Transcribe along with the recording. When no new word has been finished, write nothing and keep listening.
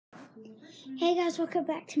Hey guys, welcome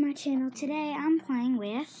back to my channel. Today I'm playing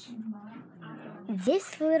with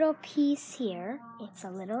this little piece here. It's a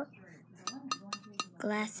little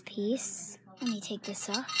glass piece. Let me take this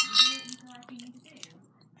off.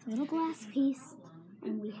 It's a little glass piece,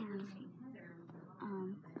 and we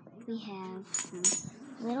have some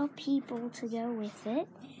little people to go with it.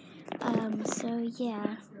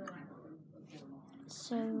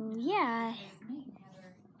 So yeah.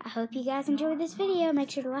 I hope you guys enjoyed this video. Make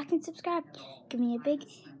sure to like and subscribe. Give me a big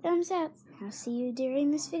thumbs up. I'll see you during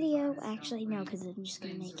this video. Actually, no, because I'm just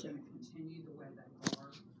going to make it.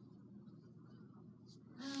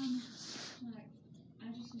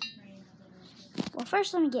 Well,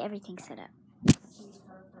 first let me get everything set up.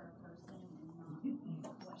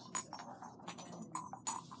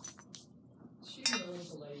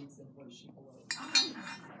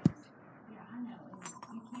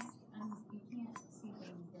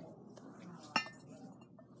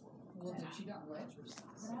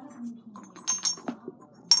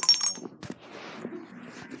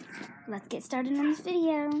 Let's get started on this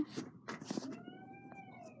video.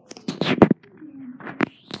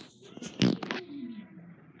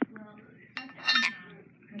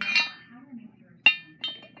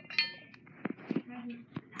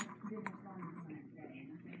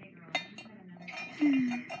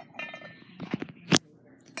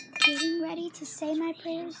 Getting ready to say my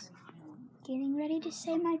prayers. Getting ready to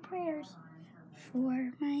say my prayers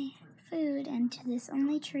for my food and to this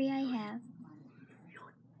only tree I have.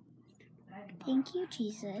 Thank you,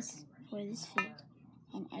 Jesus, for this food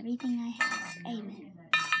and everything I have. Amen.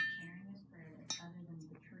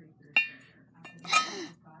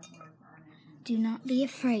 Do not be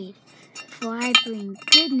afraid, for I bring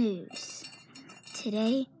good news.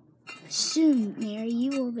 Today, soon, Mary,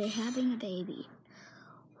 you will be having a baby.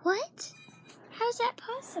 What? How's that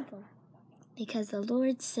possible? Because the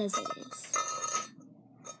Lord says it is.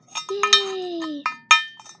 Yay!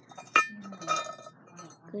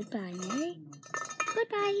 Goodbye, Mary.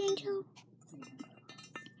 Goodbye, Angel.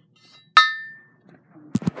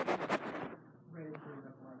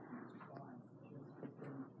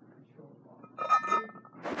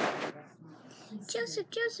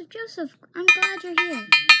 Joseph, I'm glad you're here.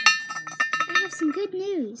 I have some good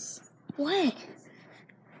news. What?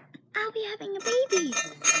 I'll be having a baby.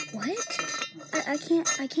 What? I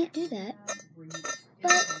can't do that.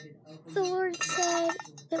 But the Lord said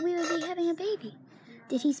that we would be having a baby.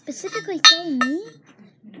 Did he specifically say me?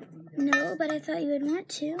 No, but I thought you would want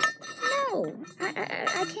to. No, I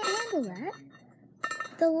can't handle that.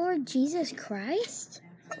 The Lord Jesus Christ?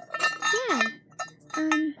 Yeah,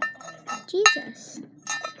 Jesus.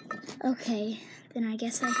 Okay, then I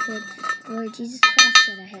guess I could. The Lord Jesus Christ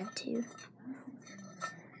said I had to.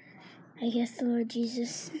 I guess the Lord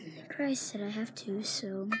Jesus Christ said I have to,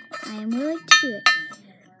 so I am willing to do it.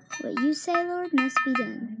 What you say, Lord, must be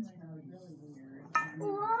done.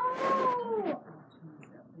 Whoa!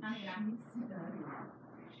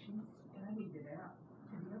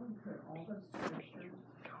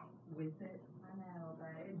 With it, I know, but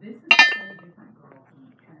this is a whole different girl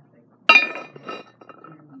kind of thing.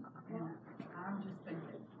 And I'm just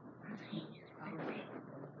thinking,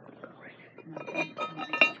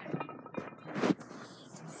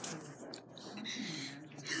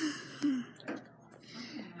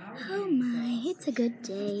 oh my, it's a good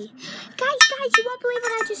day. Guys, you won't believe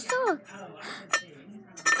what I just saw.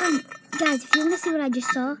 Guys, if you want to see what I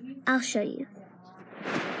just saw, I'll show you.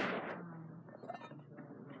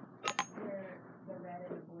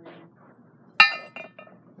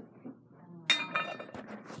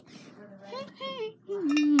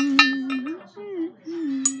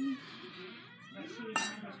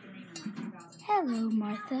 Hello,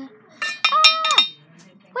 Martha. Ah!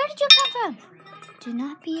 Where did you come from? Do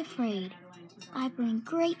not be afraid. I bring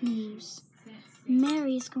great news.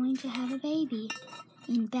 Mary is going to have a baby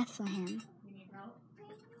in Bethlehem.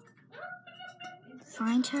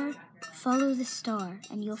 Find her, follow the star,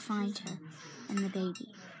 and you'll find her and the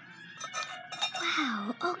baby.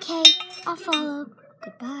 Wow, okay, I'll follow.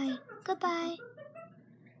 Goodbye, goodbye.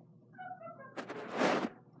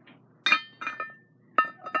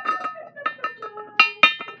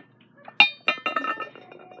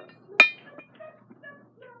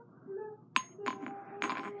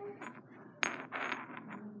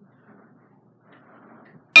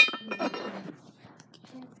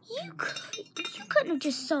 You couldn't have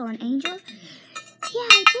just saw an angel. Yeah,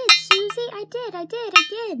 I did, Susie. I did. I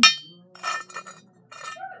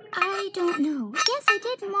don't know. Yes, I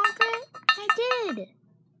did, Margaret. I did.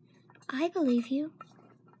 I believe you.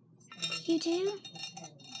 You do?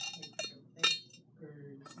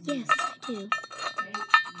 Yes, I do.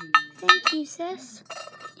 Thank you, sis.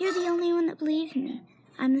 You're the only one that believes me.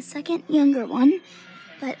 I'm the second younger one,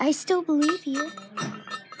 but I still believe you.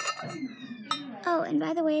 Oh, and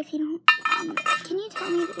by the way, if you don't, can you tell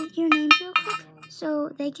me your names real quick so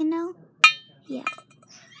they can know? Yeah.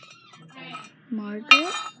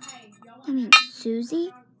 Margaret.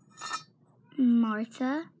 Susie.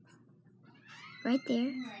 Martha. Right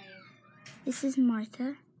there. This is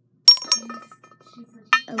Martha.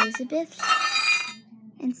 Elizabeth.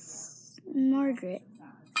 And Margaret.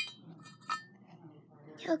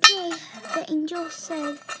 Okay, the angel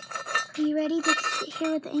said, are you ready to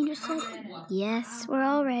hear what the angel said? Yes, we're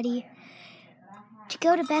all ready. To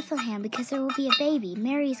go to Bethlehem because there will be a baby.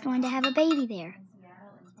 Mary is going to have a baby there.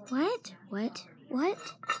 What? What?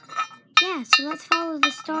 Yeah, so let's follow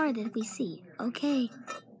the star that we see. Okay,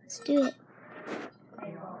 let's do it.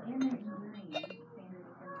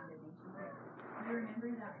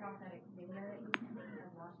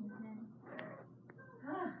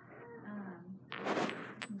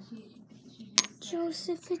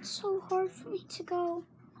 Joseph, it's so hard for me to go.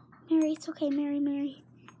 Mary, it's okay, Mary.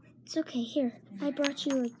 It's okay, here. I brought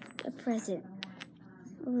you a present.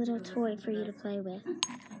 A little toy for you to play with.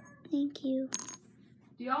 Thank you.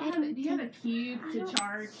 Do you have a cube to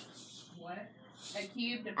charge? What? A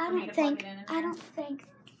cube to plug it in the there? I don't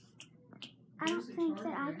think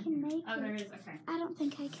that I can make it. Oh, there is, okay. I don't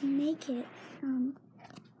think I can make it.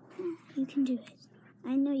 You can do it.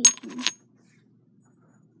 I know you can.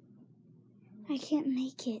 I can't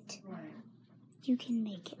make it. You can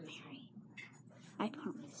make it, Mary. I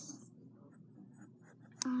promise.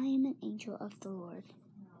 I am an angel of the Lord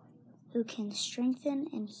who can strengthen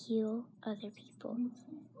and heal other people.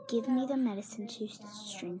 Give me the medicine to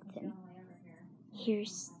strengthen.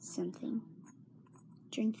 Here's something.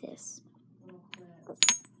 Drink this.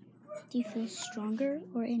 Do you feel stronger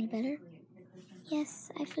or any better?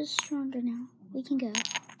 Yes, I feel stronger now. We can go.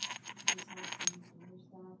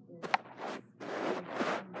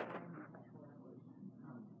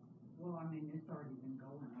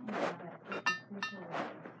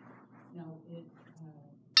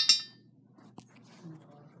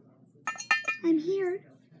 I'm here.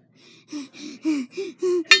 You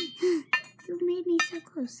made me so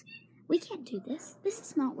close. We can't do this. This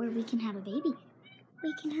is not where we can have a baby.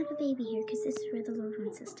 We can have a baby here because this is where the Lord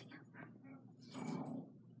wants us to go.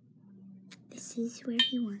 This is where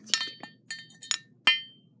He wants you to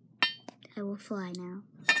be. I will fly now.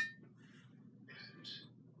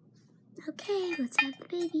 Okay, let's have the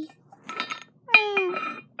baby.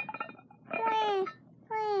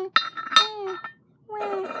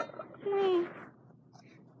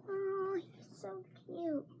 Oh, he's so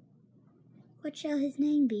cute. What shall his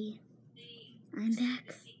name be? I'm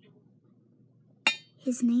back.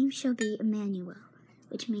 His name shall be Emanuel,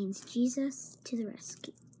 which means Jesus to the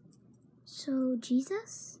rescue. So,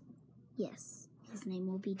 Jesus? Yes, his name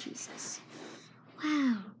will be Jesus.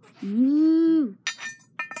 Wow. Moo.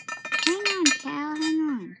 Hang on, Cal, hang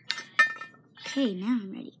on. Okay, now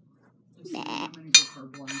I'm ready. Bah.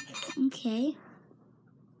 Okay.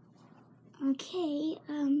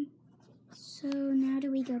 So now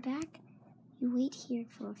do we go back? You wait here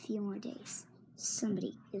for a few more days.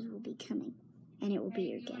 Somebody will be coming, and it will be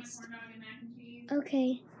your guest.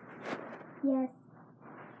 Okay. Yes.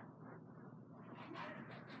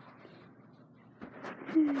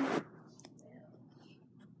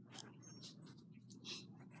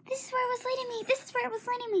 This is where it was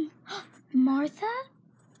leading me. Martha?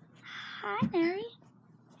 Hi, Mary.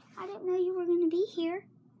 I didn't know you were going to be here.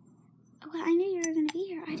 Well, I knew you were going to be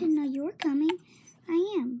here. I didn't know you were coming. I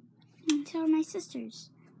am. And so are my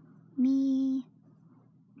sisters. Me.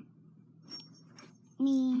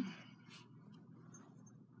 And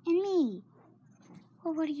me.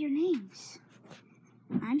 Well, what are your names?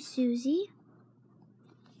 I'm Susie.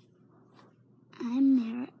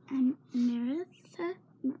 I'm Maritha.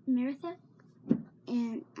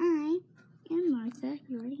 And I am Martha.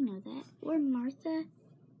 You already know that. We're Martha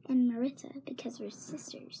and Maritha because we're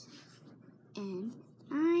sisters. And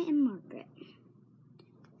I am Margaret.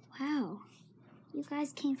 Wow. You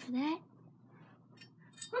guys came for that?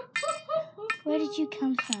 Where did you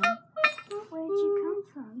come from?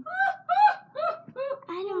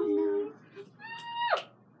 I don't know.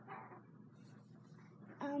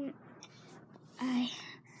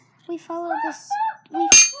 We followed this.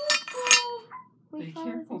 Be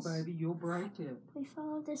careful, baby. You'll break it. We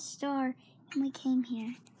followed this star and we came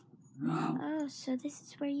here. Oh, so this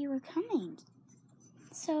is where you were coming.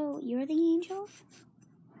 So you're the angel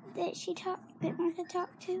that Martha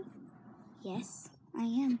talked to? Yes, I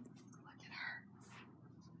am.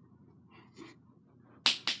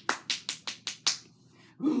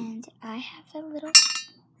 And I have a little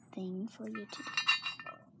thing for you to do.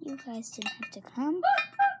 You guys didn't have to come.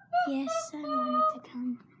 Yes, I wanted to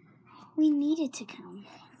come. We needed to come.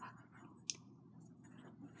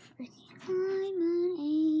 I'm an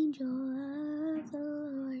angel of the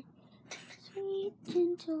Lord, sweet,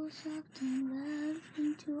 gentle, soft, and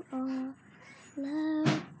loving to all.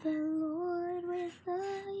 Love the Lord with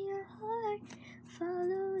all your heart.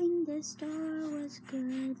 Following the star was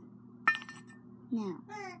good. Now,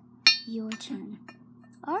 your turn.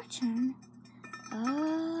 Our turn.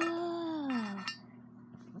 Oh.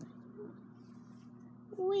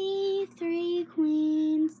 We three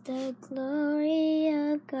queens, the glory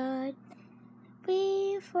of God.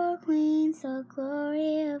 We four queens, the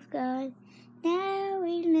glory of God. Now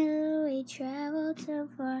we knew we traveled so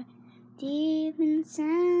far, deep inside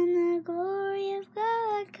the glory of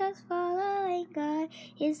God, 'cause following God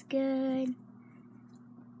is good.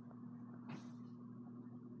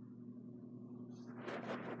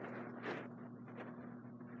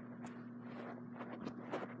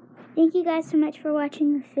 Thank you guys so much for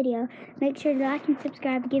watching this video. Make sure to like and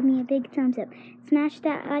subscribe. Give me a big thumbs up. Smash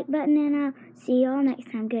that like button and I'll see you all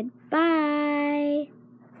next time. Goodbye.